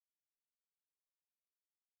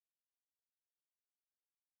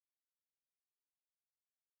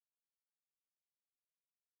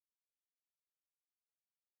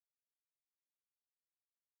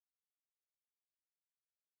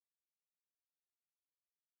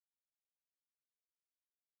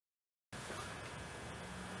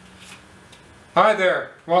Hi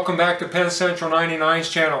there, welcome back to Penn Central 99's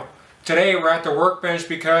channel. Today we're at the workbench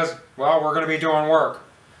because, well, we're going to be doing work.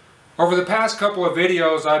 Over the past couple of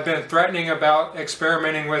videos I've been threatening about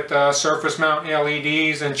experimenting with surface mount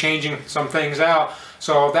LEDs and changing some things out,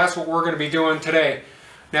 so that's what we're going to be doing today.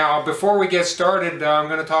 Now before we get started, I'm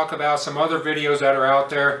going to talk about some other videos that are out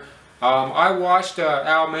there. I watched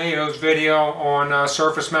Al Mayo's video on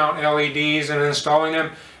surface mount LEDs and installing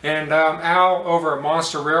them, and Al over at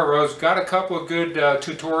Monster Railroad's got a couple of good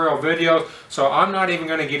tutorial videos, so I'm not even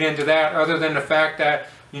going to get into that other than the fact that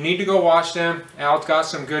you need to go watch them. Al's got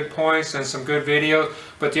some good points and some good videos,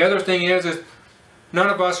 but the other thing is none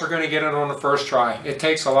of us are going to get it on the first try. It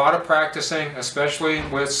takes a lot of practicing, especially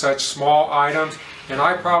with such small items, and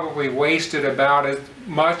I probably wasted about as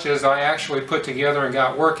much as I actually put together and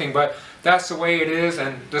got working, but that's the way it is,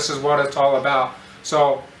 and this is what it's all about.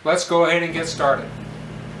 So let's go ahead and get started.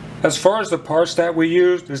 As far as the parts that we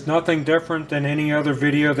used, it's nothing different than any other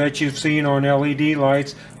video that you've seen on LED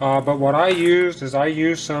lights, but what I used is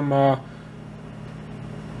some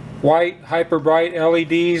white hyper bright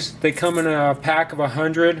LEDs. They come in a pack of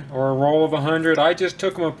 100 or a roll of 100. I just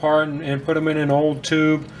took them apart and put them in an old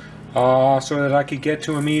tube so that I could get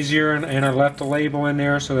to them easier, and I left the label in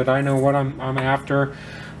there so that I know what I'm after.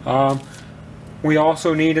 We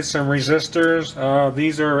also needed some resistors.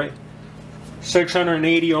 These are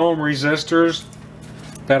 680 ohm resistors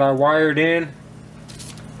that I wired in.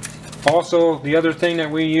 Also, the other thing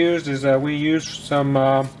that we used is we used some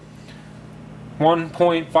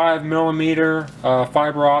 1.5 millimeter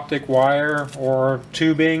fiber optic wire or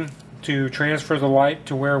tubing to transfer the light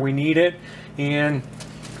to where we need it. And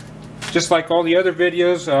just like all the other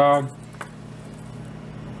videos,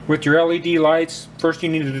 with your LED lights, first you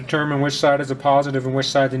need to determine which side is a positive and which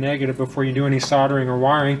side is a negative before you do any soldering or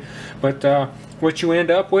wiring. But what you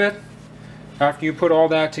end up with after you put all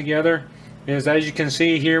that together is, as you can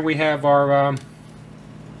see here, we have our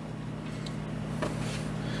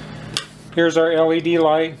here's our LED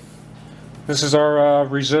light. This is our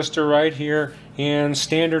resistor right here, and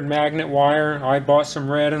standard magnet wire. I bought some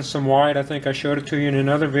red and some white. I think I showed it to you in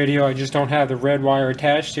another video. I just don't have the red wire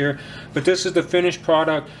attached here. But this is the finished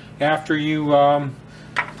product after you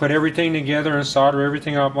put everything together and solder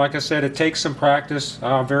everything up. Like I said, it takes some practice.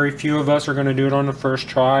 Very few of us are going to do it on the first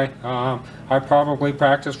try. I probably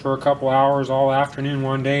practiced for a couple hours all afternoon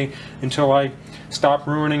one day until I stopped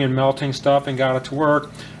ruining and melting stuff and got it to work.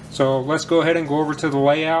 So let's go ahead and go over to the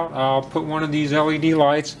layout. I'll put one of these LED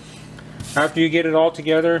lights. After you get it all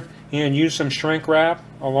together, and use some shrink wrap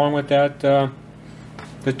along with that the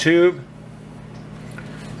tube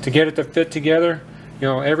to get it to fit together. You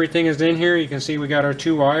know, everything is in here. You can see we got our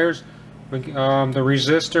two wires. The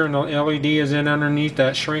resistor and the LED is in underneath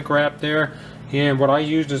that shrink wrap there. And what I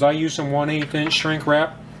used is some 1/8 inch shrink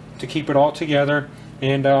wrap to keep it all together.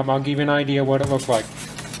 And I'll give you an idea what it looks like.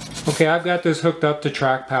 Okay, I've got this hooked up to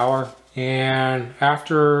track power, and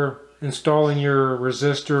after installing your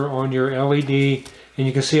resistor on your LED, and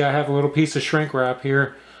you can see I have a little piece of shrink wrap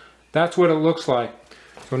here, that's what it looks like.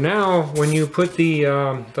 So now when you put the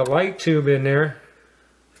light tube in there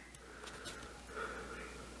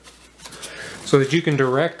so that you can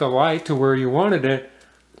direct the light to where you wanted it,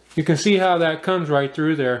 you can see how that comes right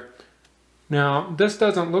through there. Now this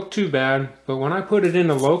doesn't look too bad, but when I put it in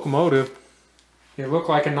the Locomotive, it looked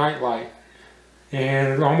like a night light,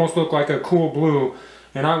 and it almost looked like a cool blue,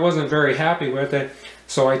 and I wasn't very happy with it,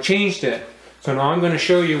 so I changed it. So now I'm going to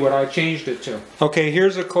show you what I changed it to. Okay,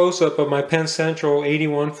 here's a close-up of my Penn Central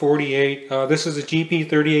 8148. This is a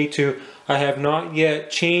GP382. I have not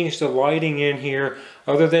yet changed the lighting in here,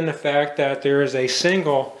 other than the fact that there is a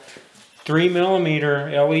single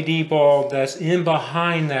 3mm LED bulb that's in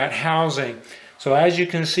behind that housing. So as you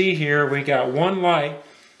can see here, we got one light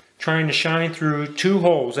trying to shine through two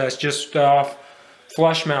holes. That's just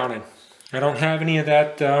flush mounted. I don't have any of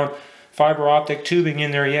that fiber optic tubing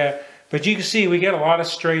in there yet, but you can see we get a lot of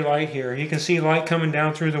stray light here. You can see light coming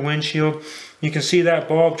down through the windshield. You can see that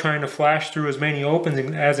bulb trying to flash through as many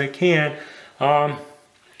openings as it can.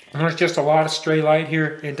 There's just a lot of stray light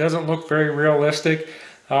here. It doesn't look very realistic,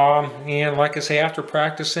 and like I say, after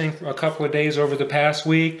practicing a couple of days over the past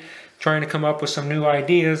week, trying to come up with some new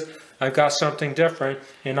ideas, I've got something different,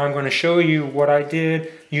 and I'm going to show you what I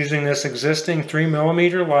did using this existing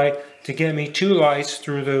 3mm light to get me two lights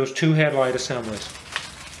through those two headlight assemblies.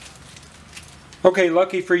 Okay,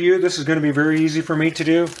 lucky for you, this is going to be very easy for me to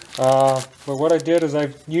do. But what I did is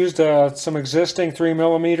I used some existing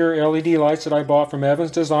 3mm LED lights that I bought from Evans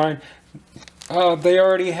Design. They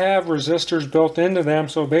already have resistors built into them,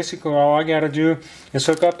 so basically all I got to do is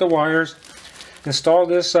hook up the wires, install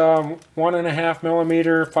this 1.5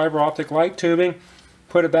 millimeter fiber optic light tubing,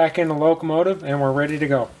 put it back in the Locomotive, and we're ready to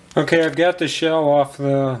go. Okay, I've got the shell off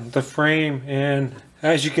the frame, and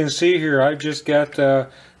as you can see here, I've just got that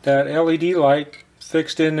LED light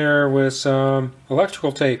fixed in there with some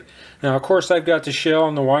electrical tape. Now, of course, I've got the shell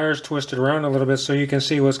and the wires twisted around a little bit so you can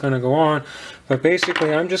see what's going to go on. But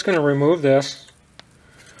basically, I'm just going to remove this.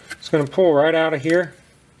 It's going to pull right out of here.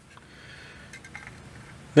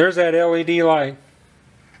 There's that LED light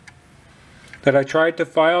that I tried to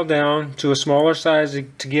file down to a smaller size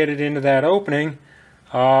to get it into that opening.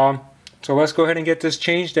 So let's go ahead and get this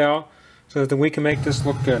changed out so that we can make this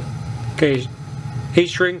look good. Okay, heat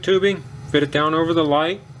shrink tubing, fit it down over the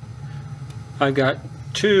light. I've got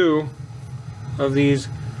 2 of these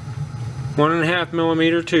 1.5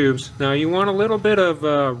 millimeter tubes. Now you want a little bit of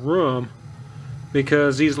room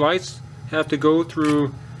because these lights have to go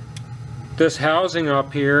through this housing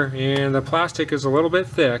up here, and the plastic is a little bit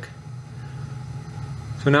thick.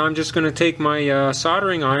 So now I'm just going to take my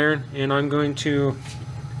soldering iron and I'm going to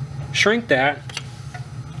shrink that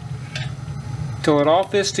till it all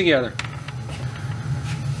fits together.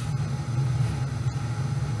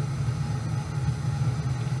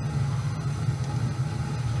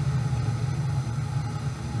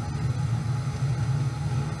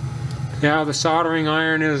 Now the soldering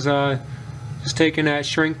iron is just taking that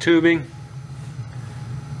shrink tubing.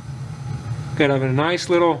 Got a nice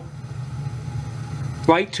little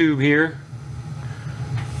light tube here.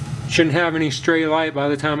 Shouldn't have any stray light by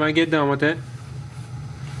the time I get done with it.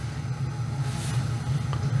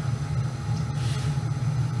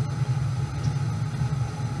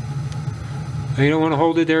 Now you don't want to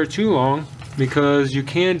hold it there too long because you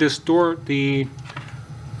can distort the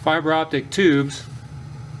fiber optic tubes.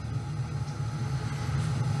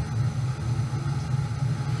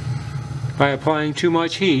 By applying too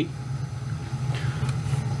much heat.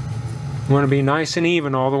 You want to be nice and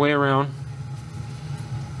even all the way around.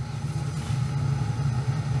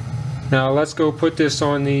 Now let's go put this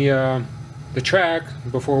on the track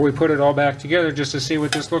before we put it all back together, just to see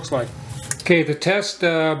what this looks like. Okay, the test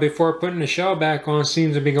before putting the shell back on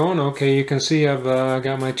seems to be going okay. You can see I've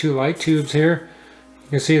got my 2 light tubes here. You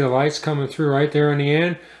can see the lights coming through right there in the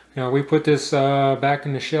end. Now we put this back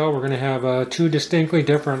in the shell, we're going to have 2 distinctly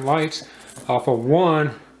different lights off of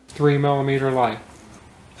 1 3 millimeter light.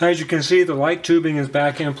 As you can see, the light tubing is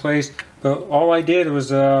back in place, but all I did was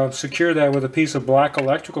secure that with a piece of black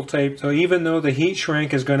electrical tape. So even though the heat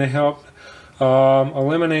shrink is going to help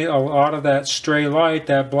eliminate a lot of that stray light,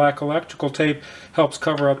 that black electrical tape helps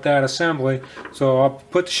cover up that assembly. So I'll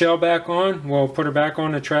put the shell back on, we'll put her back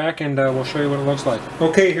on the track, and we'll show you what it looks like.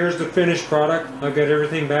 Okay, here's the finished product. I've got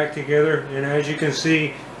everything back together, and as you can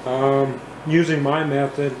see, using my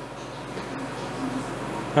method,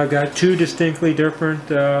 I've got 2 distinctly different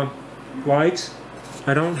lights.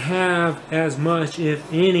 I don't have as much, if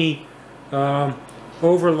any,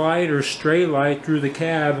 overlight or stray light through the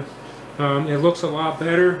cab. It looks a lot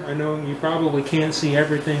better. I know you probably can't see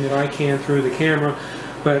everything that I can through the camera,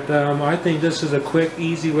 but I think this is a quick,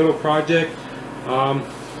 easy little project. I'm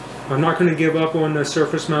not going to give up on the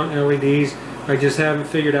surface mount LEDs. I just haven't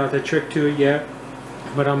figured out the trick to it yet.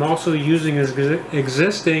 But I'm also using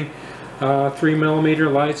existing 3 millimeter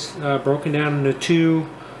lights broken down into 2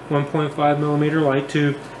 1.5 millimeter light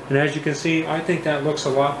tube, and as you can see, I think that looks a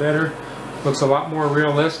lot better, looks a lot more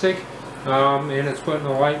realistic, and it's putting the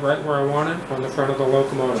light right where I want it on the front of the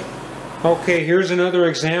Locomotive. Okay, here's another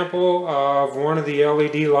example of one of the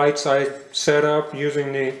LED lights I set up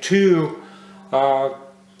using the 2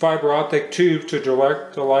 fiber optic tubes to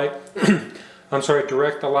direct the light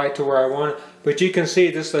direct the light to where I want it. But you can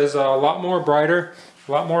see this is a lot more brighter,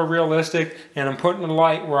 a lot more realistic, and I'm putting the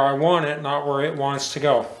light where I want it, not where it wants to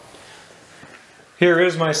go. Here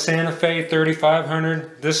is my Santa Fe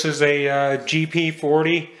 3500. This is a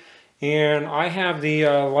GP40, and I have the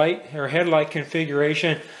light or headlight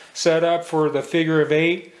configuration set up for the figure of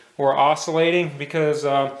 8 or oscillating, because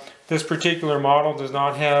this particular model does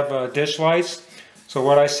not have dish lights. So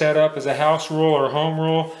what I set up as a house rule or home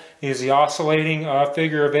rule is the oscillating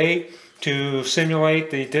figure of 8 to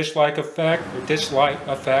simulate the dish-like effect, or dish-light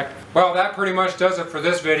effect. Well, that pretty much does it for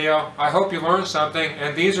this video. I hope you learned something,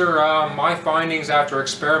 and these are my findings after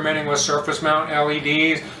experimenting with surface mount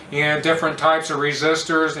LEDs and different types of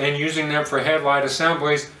resistors and using them for headlight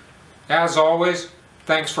assemblies. As always,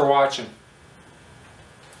 thanks for watching.